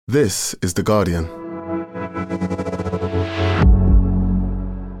This is The Guardian.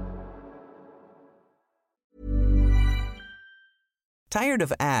 Tired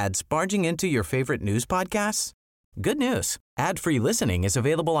of ads barging into your favorite news podcasts? Good news. Ad-free listening is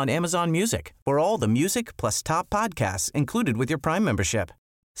available on Amazon Music for all the music plus top podcasts included with your Prime membership.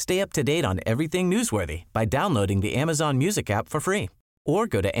 Stay up to date on everything newsworthy by downloading the Amazon Music app for free or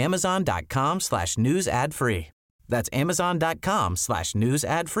go to amazon.com/news ad free. That's amazon.com/news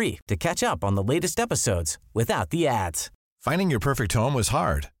ad free to catch up on the latest episodes without the ads. Finding your perfect home was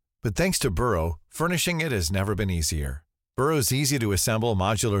hard, but thanks to Burrow, furnishing it has never been easier. Burrow's easy-to-assemble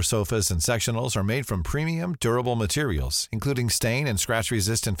modular sofas and sectionals are made from premium, durable materials, including stain and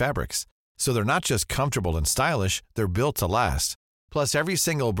scratch-resistant fabrics. So they're not just comfortable and stylish, they're built to last. Plus, every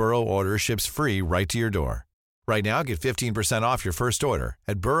single Burrow order ships free right to your door. Right now, get 15% off your first order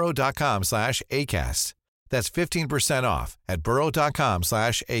at burrow.com/ACAST. That's 15% off at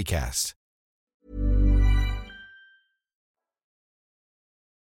burrow.com/ACAST.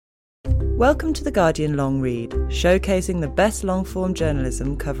 Welcome to The Guardian Long Read, showcasing the best long-form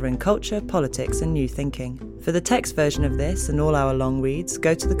journalism covering culture, politics and new thinking. For the text version of this and all our long reads,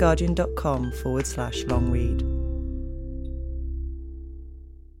 go to theguardian.com/long read.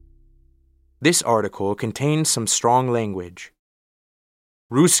 This article contains some strong language.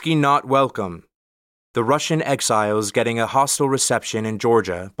 Ruzzki not welcome. The Russian Exiles Getting a Hostile Reception in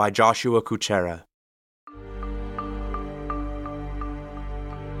Georgia by Joshua Kuchera.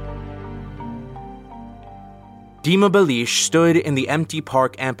 Dima Balish stood in the empty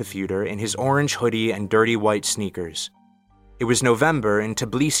park amphitheater in his orange hoodie and dirty white sneakers. It was November in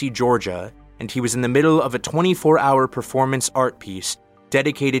Tbilisi, Georgia, and he was in the middle of a 24-hour performance art piece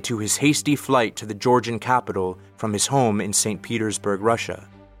dedicated to his hasty flight to the Georgian capital from his home in St. Petersburg, Russia.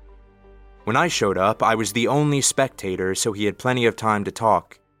 When I showed up, I was the only spectator, so he had plenty of time to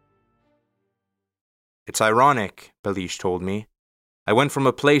talk. "It's ironic," Balish told me. "I went from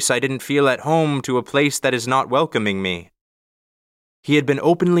a place I didn't feel at home to a place that is not welcoming me." He had been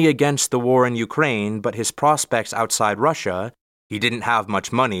openly against the war in Ukraine, but his prospects outside Russia, he didn't have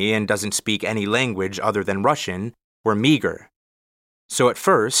much money and doesn't speak any language other than Russian, were meager. So at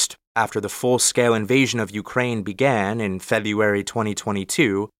first, after the full-scale invasion of Ukraine began in February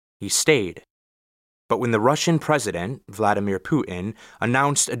 2022, he stayed. But when the Russian president, Vladimir Putin,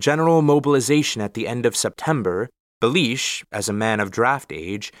 announced a general mobilization at the end of September, Balish, as a man of draft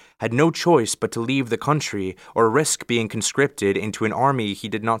age, had no choice but to leave the country or risk being conscripted into an army he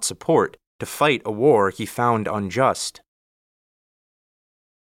did not support to fight a war he found unjust.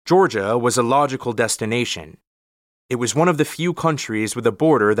 Georgia was a logical destination. It was one of the few countries with a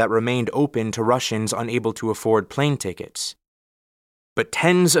border that remained open to Russians unable to afford plane tickets. But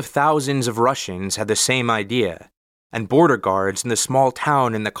tens of thousands of Russians had the same idea, and border guards in the small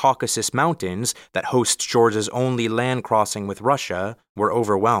town in the Caucasus Mountains that hosts Georgia's only land crossing with Russia were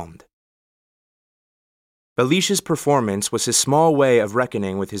overwhelmed. Balish's performance was his small way of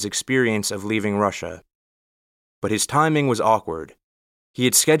reckoning with his experience of leaving Russia. But his timing was awkward. He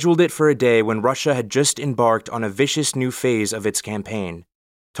had scheduled it for a day when Russia had just embarked on a vicious new phase of its campaign,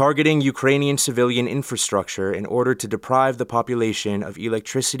 targeting Ukrainian civilian infrastructure in order to deprive the population of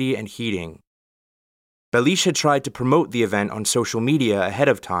electricity and heating. Balish had tried to promote the event on social media ahead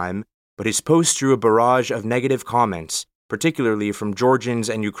of time, but his post drew a barrage of negative comments, particularly from Georgians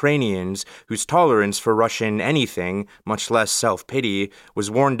and Ukrainians whose tolerance for Russian anything, much less self-pity, was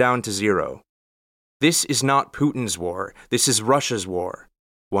worn down to zero. "This is not Putin's war, this is Russia's war,"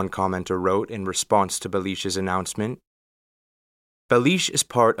 one commenter wrote in response to Balish's announcement. Balish is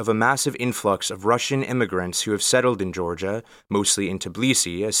part of a massive influx of Russian immigrants who have settled in Georgia, mostly in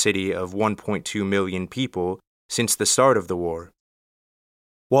Tbilisi, a city of 1.2 million people, since the start of the war.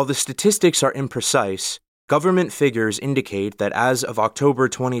 While the statistics are imprecise, government figures indicate that as of October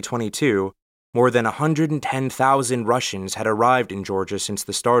 2022, more than 110,000 Russians had arrived in Georgia since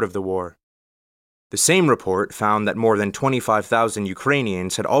the start of the war. The same report found that more than 25,000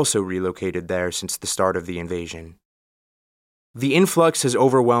 Ukrainians had also relocated there since the start of the invasion. The influx has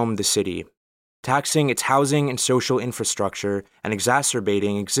overwhelmed the city, taxing its housing and social infrastructure and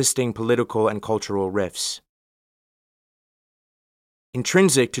exacerbating existing political and cultural rifts.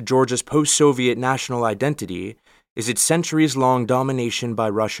 Intrinsic to Georgia's post-Soviet national identity is its centuries-long domination by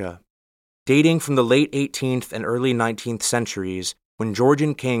Russia, dating from the late 18th and early 19th centuries when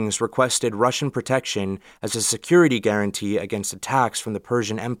Georgian kings requested Russian protection as a security guarantee against attacks from the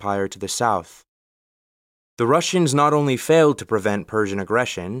Persian Empire to the south. The Russians not only failed to prevent Persian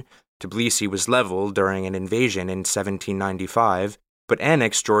aggression, Tbilisi was leveled during an invasion in 1795, but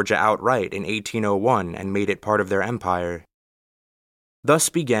annexed Georgia outright in 1801 and made it part of their empire. Thus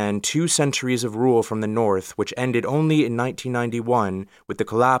began 2 centuries of rule from the north, which ended only in 1991 with the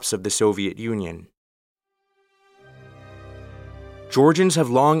collapse of the Soviet Union. Georgians have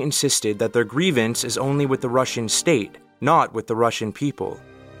long insisted that their grievance is only with the Russian state, not with the Russian people.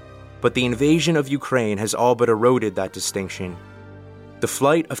 But the invasion of Ukraine has all but eroded that distinction. The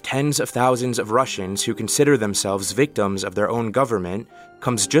flight of tens of thousands of Russians who consider themselves victims of their own government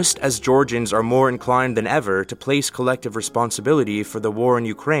comes just as Georgians are more inclined than ever to place collective responsibility for the war in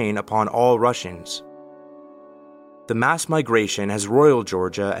Ukraine upon all Russians. The mass migration has roiled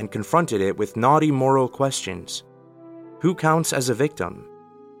Georgia and confronted it with knotty moral questions. Who counts as a victim?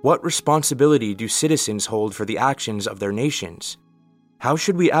 What responsibility do citizens hold for the actions of their nations? How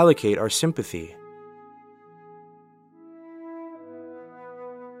should we allocate our sympathy?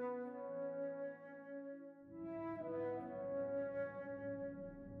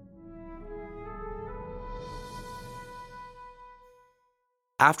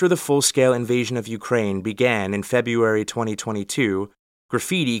 After the full-scale invasion of Ukraine began in February 2022,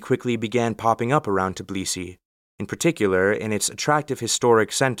 graffiti quickly began popping up around Tbilisi, in particular in its attractive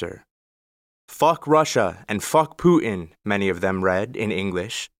historic center. "Fuck Russia and fuck Putin," many of them read in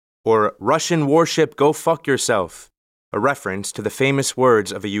English, or "Russian warship, go fuck yourself," a reference to the famous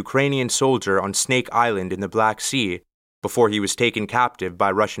words of a Ukrainian soldier on Snake Island in the Black Sea before he was taken captive by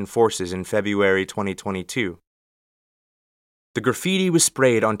Russian forces in February 2022. The graffiti was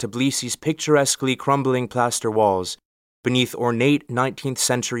sprayed on Tbilisi's picturesquely crumbling plaster walls, beneath ornate 19th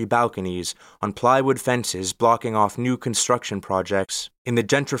century balconies, on plywood fences blocking off new construction projects in the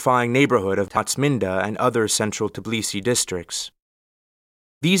gentrifying neighborhood of Tatsminda and other central Tbilisi districts.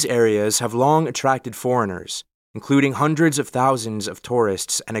 These areas have long attracted foreigners, including hundreds of thousands of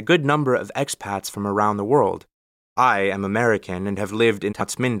tourists and a good number of expats from around the world. I am American and have lived in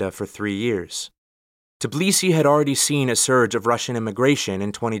Tatsminda for 3 years. Tbilisi had already seen a surge of Russian immigration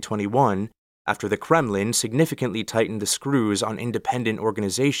in 2021 after the Kremlin significantly tightened the screws on independent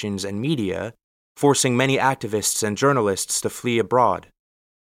organizations and media, forcing many activists and journalists to flee abroad.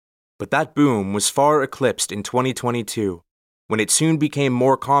 But that boom was far eclipsed in 2022, when it soon became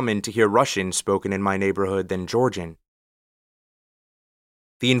more common to hear Russian spoken in my neighborhood than Georgian.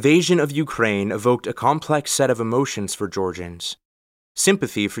 The invasion of Ukraine evoked a complex set of emotions for Georgians: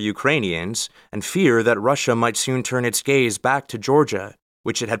 sympathy for Ukrainians, and fear that Russia might soon turn its gaze back to Georgia,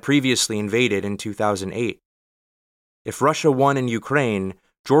 which it had previously invaded in 2008. If Russia won in Ukraine,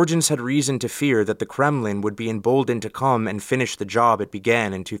 Georgians had reason to fear that the Kremlin would be emboldened to come and finish the job it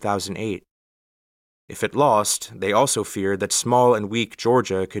began in 2008. If it lost, they also feared that small and weak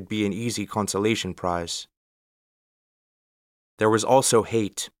Georgia could be an easy consolation prize. There was also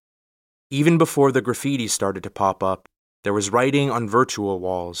hate. Even before the graffiti started to pop up, there was writing on virtual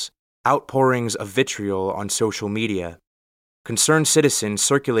walls, outpourings of vitriol on social media. Concerned citizens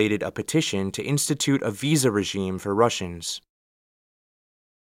circulated a petition to institute a visa regime for Russians.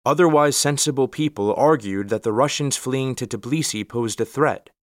 Otherwise sensible people argued that the Russians fleeing to Tbilisi posed a threat,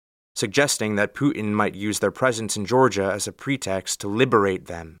 suggesting that Putin might use their presence in Georgia as a pretext to liberate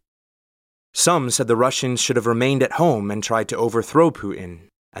them. Some said the Russians should have remained at home and tried to overthrow Putin,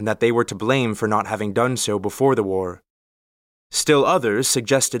 and that they were to blame for not having done so before the war. Still others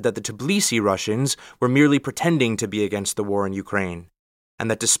suggested that the Tbilisi Russians were merely pretending to be against the war in Ukraine,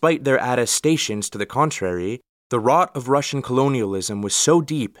 and that despite their attestations to the contrary, the rot of Russian colonialism was so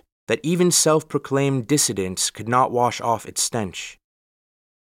deep that even self-proclaimed dissidents could not wash off its stench.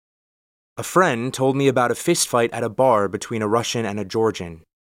 A friend told me about a fistfight at a bar between a Russian and a Georgian.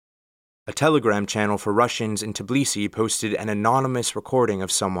 A Telegram channel for Russians in Tbilisi posted an anonymous recording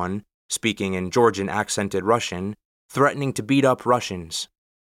of someone, speaking in Georgian-accented Russian, threatening to beat up Russians.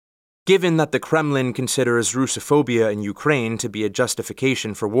 Given that the Kremlin considers Russophobia in Ukraine to be a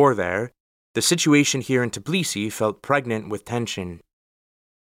justification for war there, the situation here in Tbilisi felt pregnant with tension.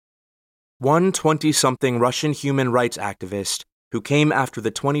 One 20-something Russian human rights activist who came after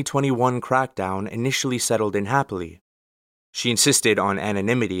the 2021 crackdown initially settled in happily. She insisted on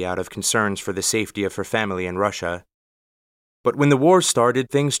anonymity out of concerns for the safety of her family in Russia. But when the war started,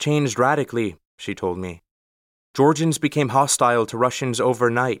 things changed radically, she told me. Georgians became hostile to Russians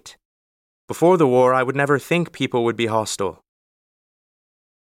overnight. Before the war, I would never think people would be hostile.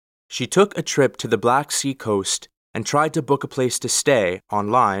 She took a trip to the Black Sea coast and tried to book a place to stay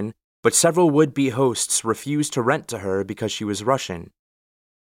online, but several would-be hosts refused to rent to her because she was Russian.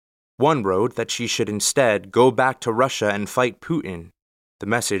 One wrote that she should instead go back to Russia and fight Putin. The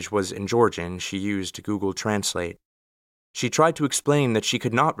message was in Georgian. She used Google Translate. She tried to explain that she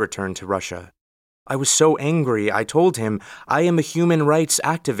could not return to Russia. I was so angry, I told him, I am a human rights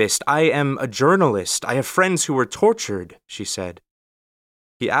activist. I am a journalist. I have friends who were tortured, she said.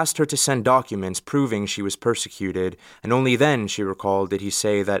 He asked her to send documents proving she was persecuted, and only then, she recalled, did he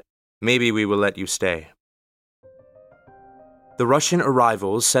say that, "Maybe we will let you stay." The Russian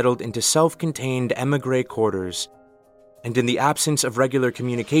arrivals settled into self-contained émigré quarters, and in the absence of regular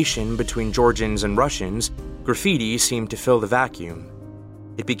communication between Georgians and Russians, graffiti seemed to fill the vacuum.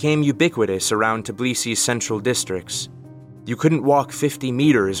 It became ubiquitous around Tbilisi's central districts. You couldn't walk 50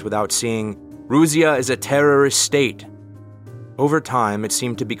 meters without seeing, "Russia is a terrorist state." Over time, it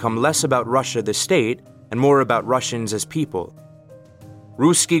seemed to become less about Russia the state and more about Russians as people.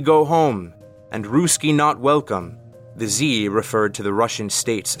 "Ruzzki go home," and "Ruzzki not welcome." The Z referred to the Russian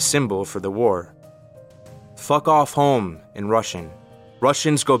state's symbol for the war. "Fuck off home" in Russian.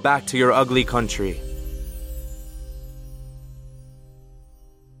 "Russians go back to your ugly country."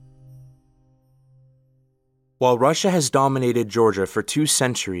 While Russia has dominated Georgia for 2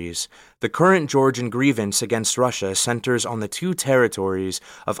 centuries, the current Georgian grievance against Russia centers on the 2 territories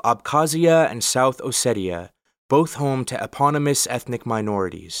of Abkhazia and South Ossetia, both home to eponymous ethnic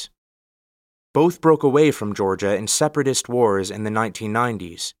minorities. Both broke away from Georgia in separatist wars in the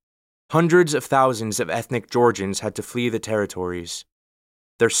 1990s. Hundreds of thousands of ethnic Georgians had to flee the territories.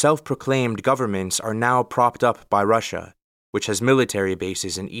 Their self-proclaimed governments are now propped up by Russia, which has military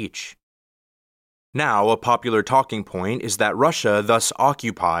bases in each. Now, a popular talking point is that Russia thus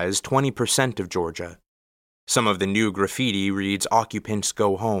occupies 20% of Georgia. Some of the new graffiti reads "Occupants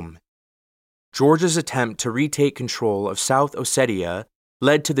go home." Georgia's attempt to retake control of South Ossetia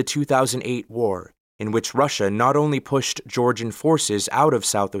led to the 2008 war, in which Russia not only pushed Georgian forces out of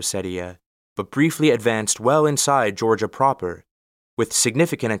South Ossetia, but briefly advanced well inside Georgia proper, with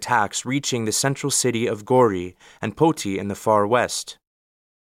significant attacks reaching the central city of Gori and Poti in the far west.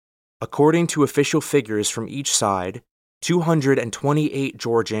 According to official figures from each side, 228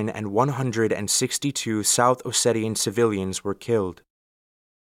 Georgian and 162 South Ossetian civilians were killed.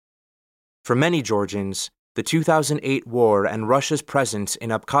 For many Georgians, the 2008 war and Russia's presence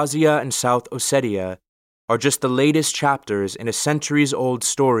in Abkhazia and South Ossetia are just the latest chapters in a centuries-old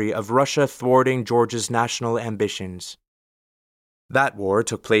story of Russia thwarting Georgia's national ambitions. That war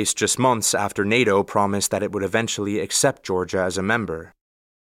took place just months after NATO promised that it would eventually accept Georgia as a member.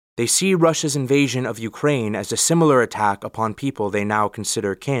 They see Russia's invasion of Ukraine as a similar attack upon people they now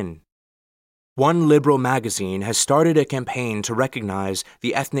consider kin. One liberal magazine has started a campaign to recognize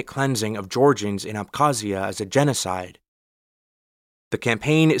the ethnic cleansing of Georgians in Abkhazia as a genocide. The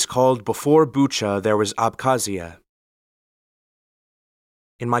campaign is called "Before Bucha, There Was Abkhazia."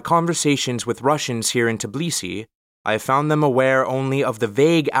 In my conversations with Russians here in Tbilisi, I have found them aware only of the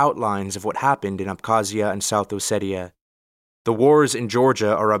vague outlines of what happened in Abkhazia and South Ossetia. The wars in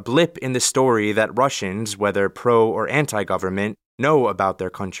Georgia are a blip in the story that Russians, whether pro or anti-government, know about their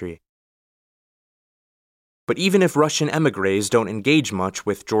country. But even if Russian émigrés don't engage much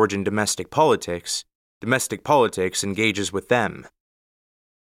with Georgian domestic politics engages with them.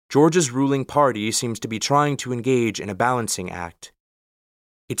 Georgia's ruling party seems to be trying to engage in a balancing act.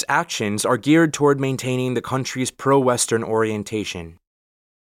 Its actions are geared toward maintaining the country's pro-Western orientation,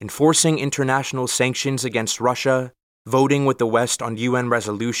 enforcing international sanctions against Russia, voting with the West on UN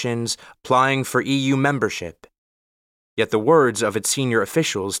resolutions, applying for EU membership. Yet the words of its senior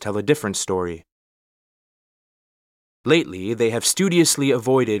officials tell a different story. Lately, they have studiously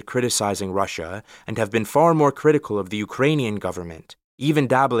avoided criticizing Russia and have been far more critical of the Ukrainian government, even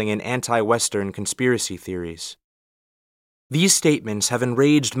dabbling in anti-Western conspiracy theories. These statements have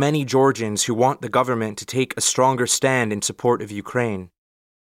enraged many Georgians who want the government to take a stronger stand in support of Ukraine.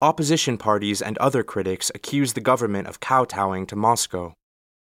 Opposition parties and other critics accuse the government of kowtowing to Moscow.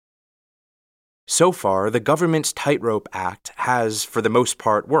 So far, the government's tightrope act has, for the most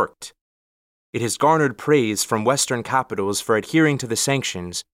part, worked. It has garnered praise from Western capitals for adhering to the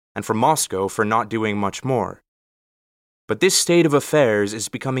sanctions and from Moscow for not doing much more. But this state of affairs is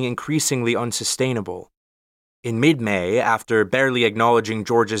becoming increasingly unsustainable. In mid-May, after barely acknowledging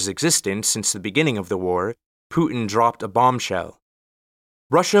Georgia's existence since the beginning of the war, Putin dropped a bombshell.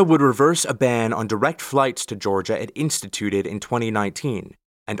 Russia would reverse a ban on direct flights to Georgia it instituted in 2019,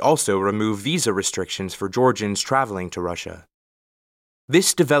 and also remove visa restrictions for Georgians traveling to Russia.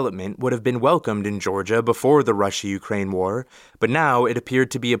 This development would have been welcomed in Georgia before the Russia-Ukraine war, but now it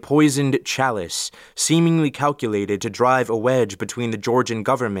appeared to be a poisoned chalice, seemingly calculated to drive a wedge between the Georgian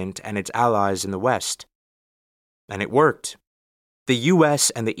government and its allies in the West. And it worked. The US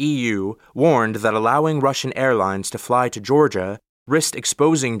and the EU warned that allowing Russian airlines to fly to Georgia risked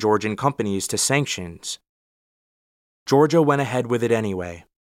exposing Georgian companies to sanctions. Georgia went ahead with it anyway,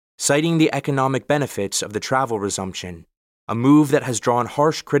 citing the economic benefits of the travel resumption, a move that has drawn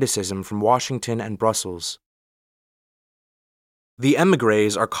harsh criticism from Washington and Brussels. The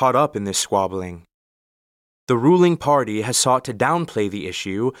émigrés are caught up in this squabbling. The ruling party has sought to downplay the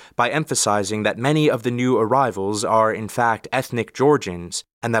issue by emphasizing that many of the new arrivals are in fact ethnic Georgians,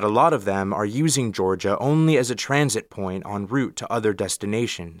 and that a lot of them are using Georgia only as a transit point en route to other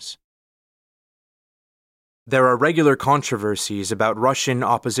destinations. There are regular controversies about Russian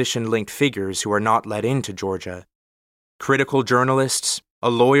opposition-linked figures who are not let into Georgia. Critical journalists, a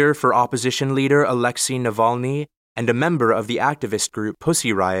lawyer for opposition leader Alexei Navalny, and a member of the activist group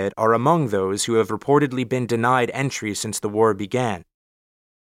Pussy Riot are among those who have reportedly been denied entry since the war began.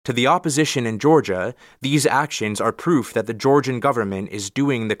 To the opposition in Georgia, these actions are proof that the Georgian government is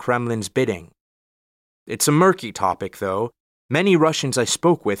doing the Kremlin's bidding. It's a murky topic, though. Many Russians I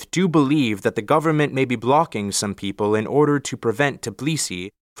spoke with do believe that the government may be blocking some people in order to prevent Tbilisi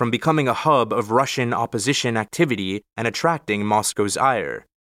from becoming a hub of Russian opposition activity and attracting Moscow's ire.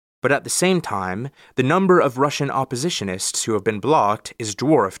 But at the same time, the number of Russian oppositionists who have been blocked is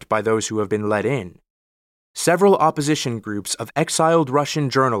dwarfed by those who have been let in. Several opposition groups of exiled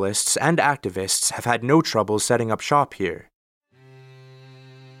Russian journalists and activists have had no trouble setting up shop here.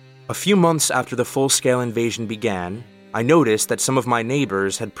 A few months after the full-scale invasion began, I noticed that some of my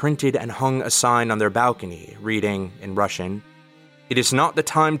neighbors had printed and hung a sign on their balcony, reading, in Russian, "It is not the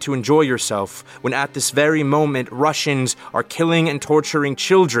time to enjoy yourself when at this very moment Russians are killing and torturing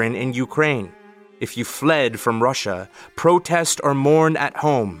children in Ukraine. If you fled from Russia, protest or mourn at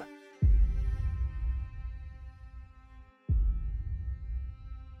home."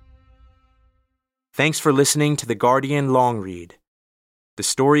 Thanks for listening to The Guardian Long Read. The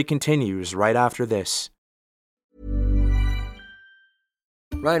story continues right after this.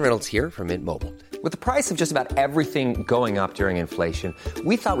 Ryan Reynolds here from Mint Mobile. With the price of just about everything going up during inflation,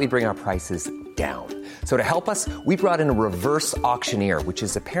 we thought we'd bring our prices down. So to help us, we brought in a reverse auctioneer, which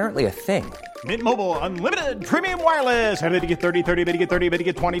is apparently a thing. Mint Mobile Unlimited Premium Wireless. How to get 30, 30, how to get 30, how to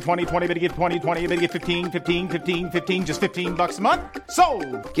get 20, 20, 20, how to get 20, 20, how to get 15, 15, 15, 15, just $15 a month?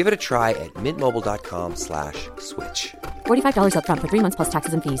 Sold! Give it a try at mintmobile.com/switch. $45 up front for 3 months plus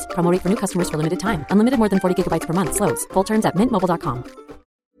taxes and fees. Promo rate for new customers for limited time. Unlimited more than 40 gigabytes per month. Slows full terms at mintmobile.com.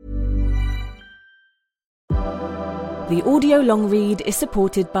 The audio long read is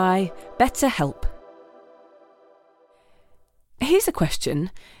supported by BetterHelp. Here's a question.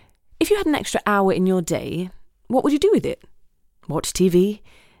 If you had an extra hour in your day, what would you do with it? Watch TV?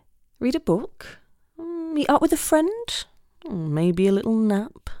 Read a book? Meet up with a friend? Maybe a little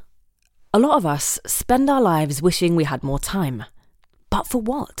nap? A lot of us spend our lives wishing we had more time. But for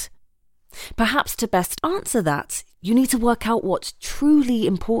what? Perhaps to best answer that, you need to work out what's truly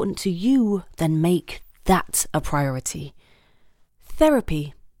important to you, then make that a priority.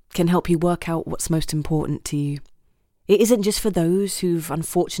 Therapy can help you work out what's most important to you. It isn't just for those who've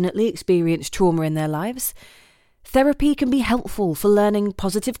unfortunately experienced trauma in their lives. Therapy can be helpful for learning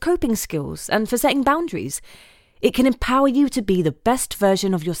positive coping skills and for setting boundaries. It can empower you to be the best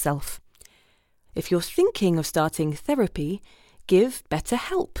version of yourself. If you're thinking of starting therapy, give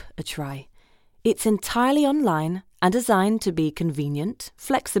BetterHelp a try. It's entirely online and designed to be convenient,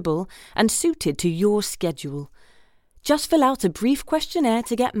 flexible, and suited to your schedule. Just fill out a brief questionnaire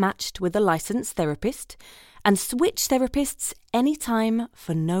to get matched with a licensed therapist and switch therapists anytime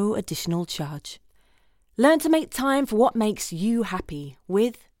for no additional charge. Learn to make time for what makes you happy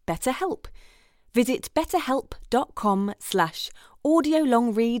with BetterHelp. Visit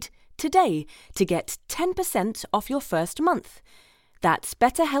betterhelp.com/audiolongread today to get 10% off your first month. That's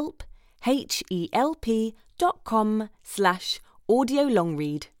BetterHelp,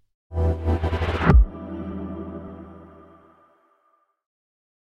 HELP.com/audiolongread.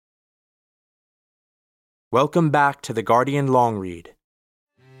 Welcome back to The Guardian Long Read.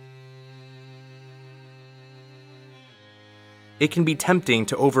 It can be tempting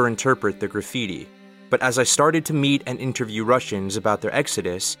to overinterpret the graffiti, but as I started to meet and interview Russians about their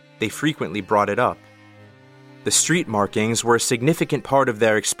exodus, they frequently brought it up. The street markings were a significant part of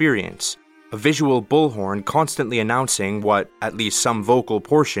their experience, a visual bullhorn constantly announcing what at least some vocal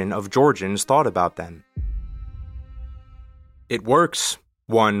portion of Georgians thought about them. "It works,"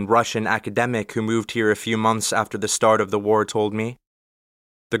 one Russian academic who moved here a few months after the start of the war told me.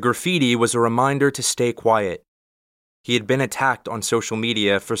 The graffiti was a reminder to stay quiet. He had been attacked on social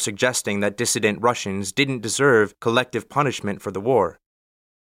media for suggesting that dissident Russians didn't deserve collective punishment for the war.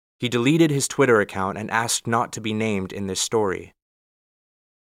 He deleted his Twitter account and asked not to be named in this story.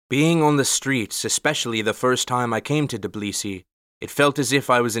 "Being on the streets, especially the first time I came to Tbilisi, it felt as if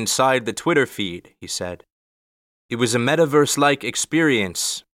I was inside the Twitter feed," he said. "It was a metaverse-like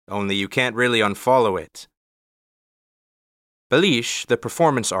experience, only you can't really unfollow it." Belish, the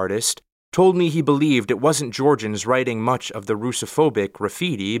performance artist, told me he believed it wasn't Georgians writing much of the Russophobic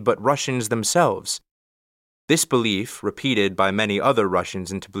graffiti, but Russians themselves. This belief, repeated by many other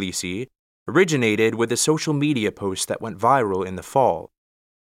Russians in Tbilisi, originated with a social media post that went viral in the fall.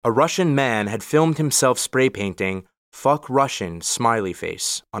 A Russian man had filmed himself spray painting "Fuck Russian" smiley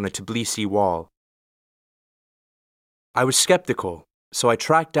face on a Tbilisi wall. I was skeptical, so I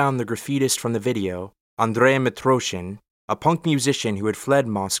tracked down the graffitist from the video, Andrei Mitroshin, a punk musician who had fled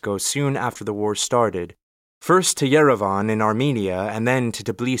Moscow soon after the war started, first to Yerevan in Armenia and then to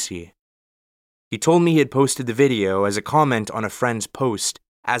Tbilisi. He told me he had posted the video as a comment on a friend's post,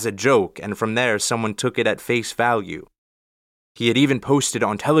 as a joke, and from there someone took it at face value. He had even posted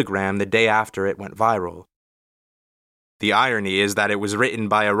on Telegram the day after it went viral. The irony is that it was written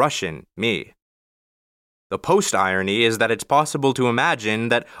by a Russian, me. The post-irony is that it's possible to imagine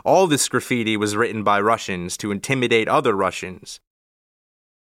that all this graffiti was written by Russians to intimidate other Russians.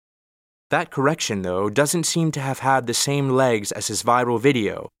 That correction, though, doesn't seem to have had the same legs as his viral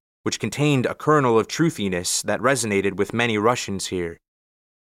video, which contained a kernel of truthiness that resonated with many Russians here.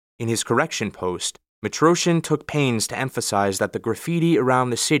 In his correction post, Mitroshin took pains to emphasize that the graffiti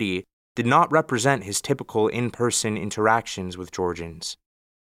around the city did not represent his typical in-person interactions with Georgians.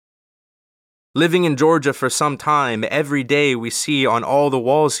 Living in Georgia for some time, every day we see on all the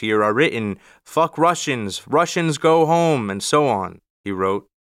walls here are written, "Fuck Russians, Russians go home," and so on, he wrote.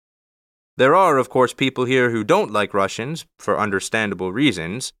 There are, of course, people here who don't like Russians, for understandable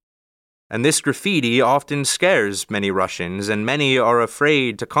reasons, and this graffiti often scares many Russians, and many are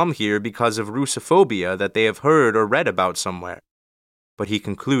afraid to come here because of Russophobia that they have heard or read about somewhere. But he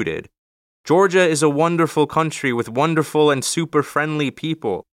concluded, Georgia is a wonderful country with wonderful and super friendly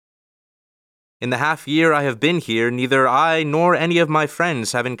people. In the half year I have been here, neither I nor any of my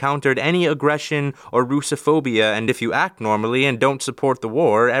friends have encountered any aggression or Russophobia, and if you act normally and don't support the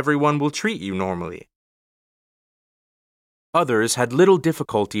war, everyone will treat you normally. Others had little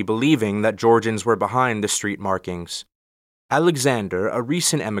difficulty believing that Georgians were behind the street markings. Alexander, a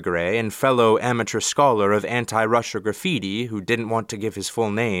recent émigré and fellow amateur scholar of anti-Russia graffiti who didn't want to give his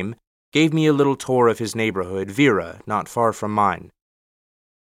full name, gave me a little tour of his neighborhood, Vera, not far from mine.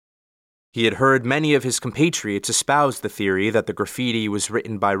 He had heard many of his compatriots espouse the theory that the graffiti was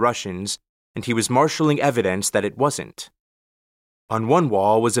written by Russians, and he was marshalling evidence that it wasn't. On one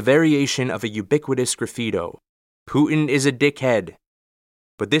wall was a variation of a ubiquitous graffito, "Putin is a dickhead,"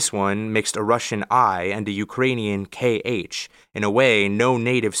 but this one mixed a Russian I and a Ukrainian KH in a way no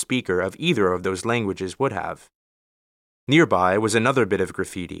native speaker of either of those languages would have. Nearby was another bit of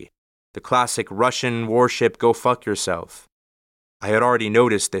graffiti, the classic Russian warship "Go fuck yourself." I had already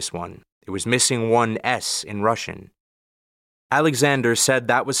noticed this one. It was missing one S in Russian. Alexander said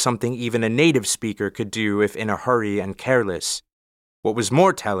that was something even a native speaker could do if in a hurry and careless. What was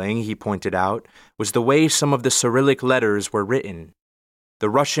more telling, he pointed out, was the way some of the Cyrillic letters were written. The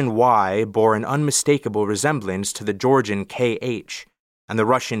Russian Y bore an unmistakable resemblance to the Georgian KH, and the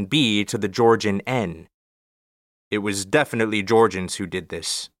Russian B to the Georgian N. It was definitely Georgians who did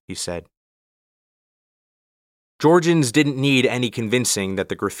this, he said. Georgians didn't need any convincing that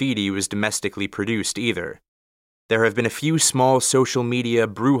the graffiti was domestically produced either. There have been a few small social media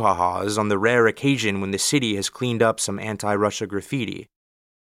brouhahas on the rare occasion when the city has cleaned up some anti-Russia graffiti.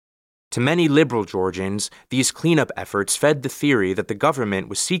 To many liberal Georgians, these cleanup efforts fed the theory that the government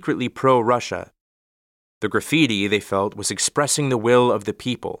was secretly pro-Russia. The graffiti, they felt, was expressing the will of the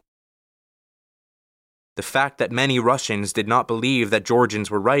people. The fact that many Russians did not believe that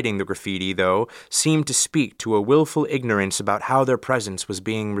Georgians were writing the graffiti, though, seemed to speak to a willful ignorance about how their presence was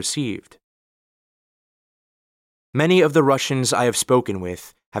being received. Many of the Russians I have spoken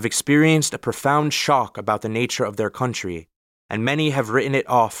with have experienced a profound shock about the nature of their country, and many have written it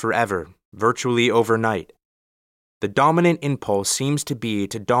off forever, virtually overnight. The dominant impulse seems to be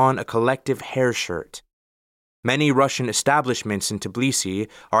to don a collective hair shirt. Many Russian establishments in Tbilisi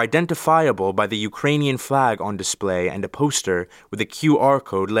are identifiable by the Ukrainian flag on display and a poster with a QR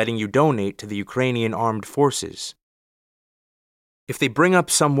code letting you donate to the Ukrainian armed forces. If they bring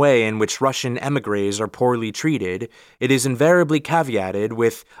up some way in which Russian émigrés are poorly treated, it is invariably caveated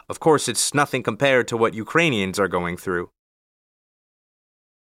with, of course it's nothing compared to what Ukrainians are going through.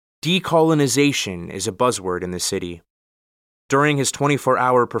 Decolonization is a buzzword in the city. During his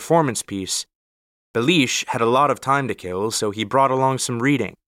 24-hour performance piece, Belish had a lot of time to kill, so he brought along some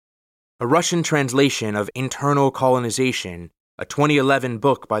reading. A Russian translation of Internal Colonization, a 2011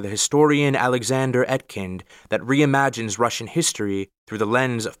 book by the historian Alexander Etkind that reimagines Russian history through the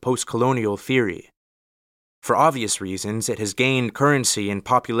lens of post-colonial theory. For obvious reasons, it has gained currency and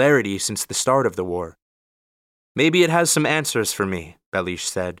popularity since the start of the war. Maybe it has some answers for me, Belish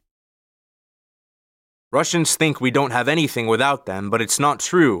said. Russians think we don't have anything without them, but it's not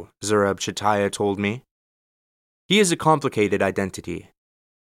true, Zurab Chataya told me. He is a complicated identity.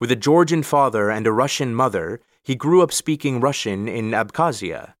 With a Georgian father and a Russian mother, he grew up speaking Russian in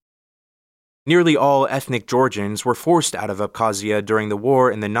Abkhazia. Nearly all ethnic Georgians were forced out of Abkhazia during the war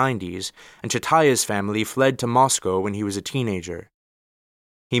in the 90s, and Chataya's family fled to Moscow when he was a teenager.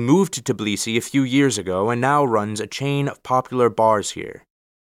 He moved to Tbilisi a few years ago and now runs a chain of popular bars here.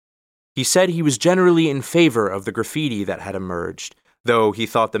 He said he was generally in favor of the graffiti that had emerged, though he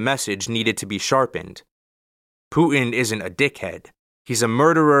thought the message needed to be sharpened. Putin isn't a dickhead. He's a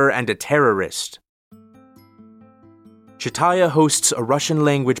murderer and a terrorist. Chataya hosts a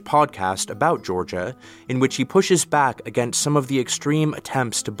Russian-language podcast about Georgia, in which he pushes back against some of the extreme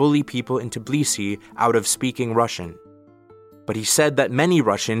attempts to bully people in Tbilisi out of speaking Russian. But he said that many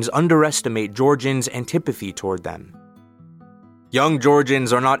Russians underestimate Georgians' antipathy toward them. Young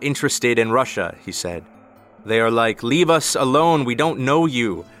Georgians are not interested in Russia, he said. They are like, leave us alone, we don't know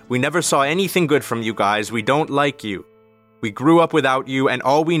you. We never saw anything good from you guys, we don't like you. We grew up without you, and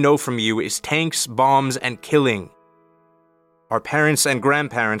all we know from you is tanks, bombs, and killing. Our parents and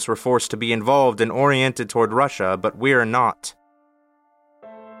grandparents were forced to be involved and oriented toward Russia, but we're not.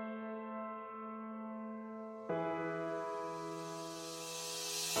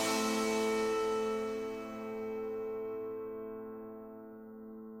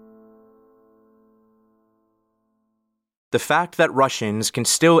 The fact that Russians can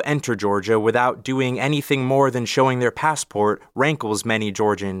still enter Georgia without doing anything more than showing their passport rankles many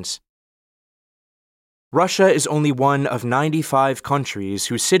Georgians. Russia is only one of 95 countries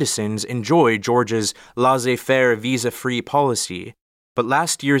whose citizens enjoy Georgia's laissez-faire visa-free policy, but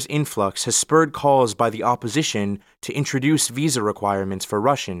last year's influx has spurred calls by the opposition to introduce visa requirements for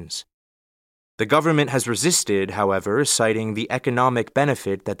Russians. The government has resisted, however, citing the economic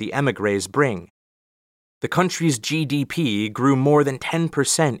benefit that the émigrés bring. The country's GDP grew more than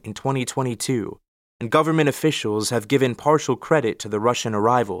 10% in 2022, and government officials have given partial credit to the Russian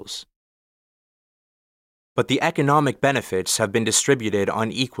arrivals. But the economic benefits have been distributed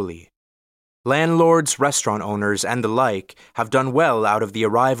unequally. Landlords, restaurant owners, and the like have done well out of the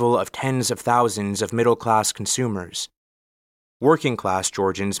arrival of tens of thousands of middle-class consumers. Working-class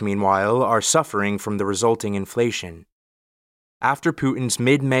Georgians, meanwhile, are suffering from the resulting inflation. After Putin's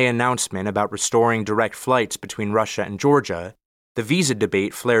mid-May announcement about restoring direct flights between Russia and Georgia, the visa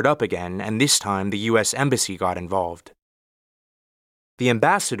debate flared up again, and this time the U.S. Embassy got involved. The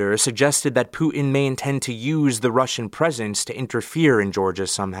ambassador suggested that Putin may intend to use the Russian presence to interfere in Georgia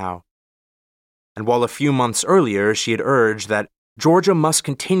somehow. And while a few months earlier she had urged that Georgia must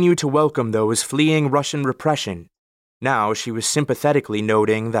continue to welcome those fleeing Russian repression, now she was sympathetically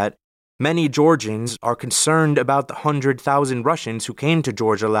noting that many Georgians are concerned about the 100,000 Russians who came to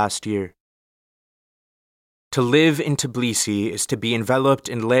Georgia last year. To live in Tbilisi is to be enveloped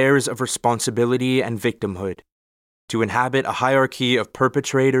in layers of responsibility and victimhood, to inhabit a hierarchy of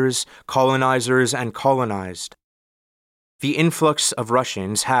perpetrators, colonizers, and colonized. The influx of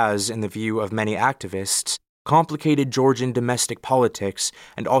Russians has, in the view of many activists, complicated Georgian domestic politics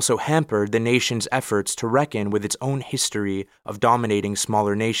and also hampered the nation's efforts to reckon with its own history of dominating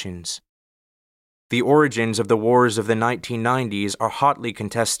smaller nations. The origins of the wars of the 1990s are hotly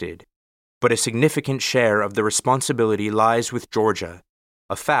contested, but a significant share of the responsibility lies with Georgia,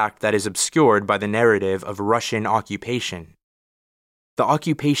 a fact that is obscured by the narrative of Russian occupation. The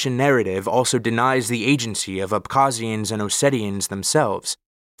occupation narrative also denies the agency of Abkhazians and Ossetians themselves.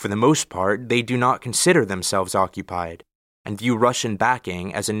 For the most part, they do not consider themselves occupied, and view Russian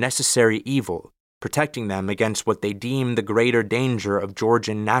backing as a necessary evil, protecting them against what they deem the greater danger of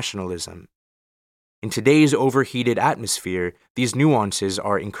Georgian nationalism. In today's overheated atmosphere, these nuances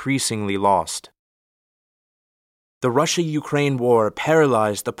are increasingly lost. The Russia-Ukraine war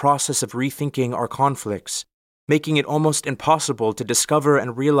paralyzed the process of rethinking our conflicts, making it almost impossible to discover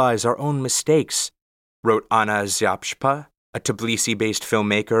and realize our own mistakes, wrote Anna Zyapshpa, a Tbilisi-based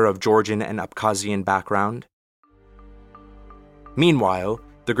filmmaker of Georgian and Abkhazian background. Meanwhile,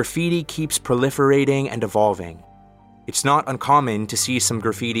 the graffiti keeps proliferating and evolving. It's not uncommon to see some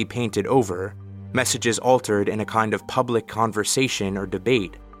graffiti painted over, messages altered in a kind of public conversation or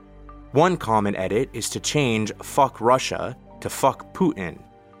debate. One common edit is to change "fuck Russia" to "fuck Putin."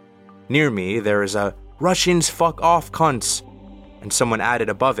 Near me, there is a "Russians fuck off cunts," and someone added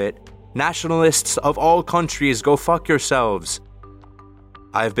above it, "Nationalists of all countries, go fuck yourselves."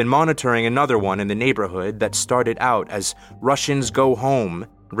 I have been monitoring another one in the neighborhood that started out as "Russians go home,"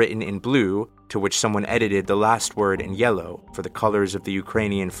 written in blue, to which someone edited the last word in yellow for the colors of the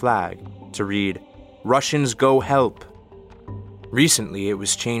Ukrainian flag, to read, "Russians go help." Recently it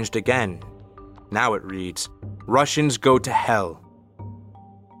was changed again, Now it reads, Russians go to hell.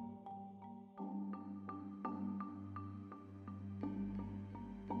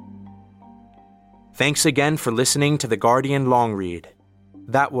 Thanks again for listening to The Guardian Long Read.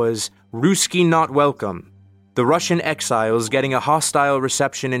 That was Ruzzki Not Welcome, The Russian Exiles Getting a Hostile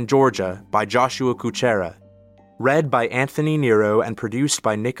Reception in Georgia by Joshua Kuchera. Read by Anthony Nero and produced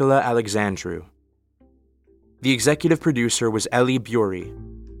by Nicola Alexandru. The executive producer was Ellie Bury.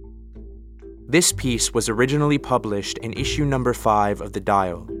 This piece was originally published in issue number 5 of The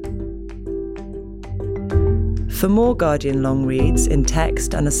Dial. For more Guardian long reads in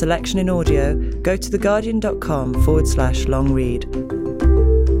text and a selection in audio, go to theguardian.com/long read.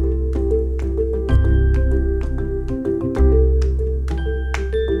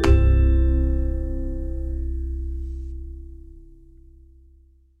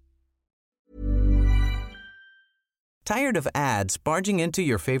 Tired of ads barging into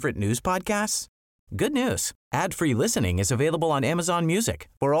your favorite news podcasts? Good news. Ad-free listening is available on Amazon Music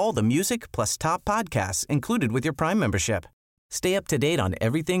for all the music plus top podcasts included with your Prime membership. Stay up to date on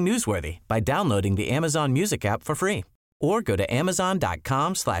everything newsworthy by downloading the Amazon Music app for free or go to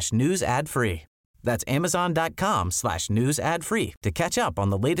amazon.com/news ad free. That's amazon.com/news ad free to catch up on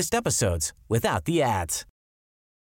the latest episodes without the ads.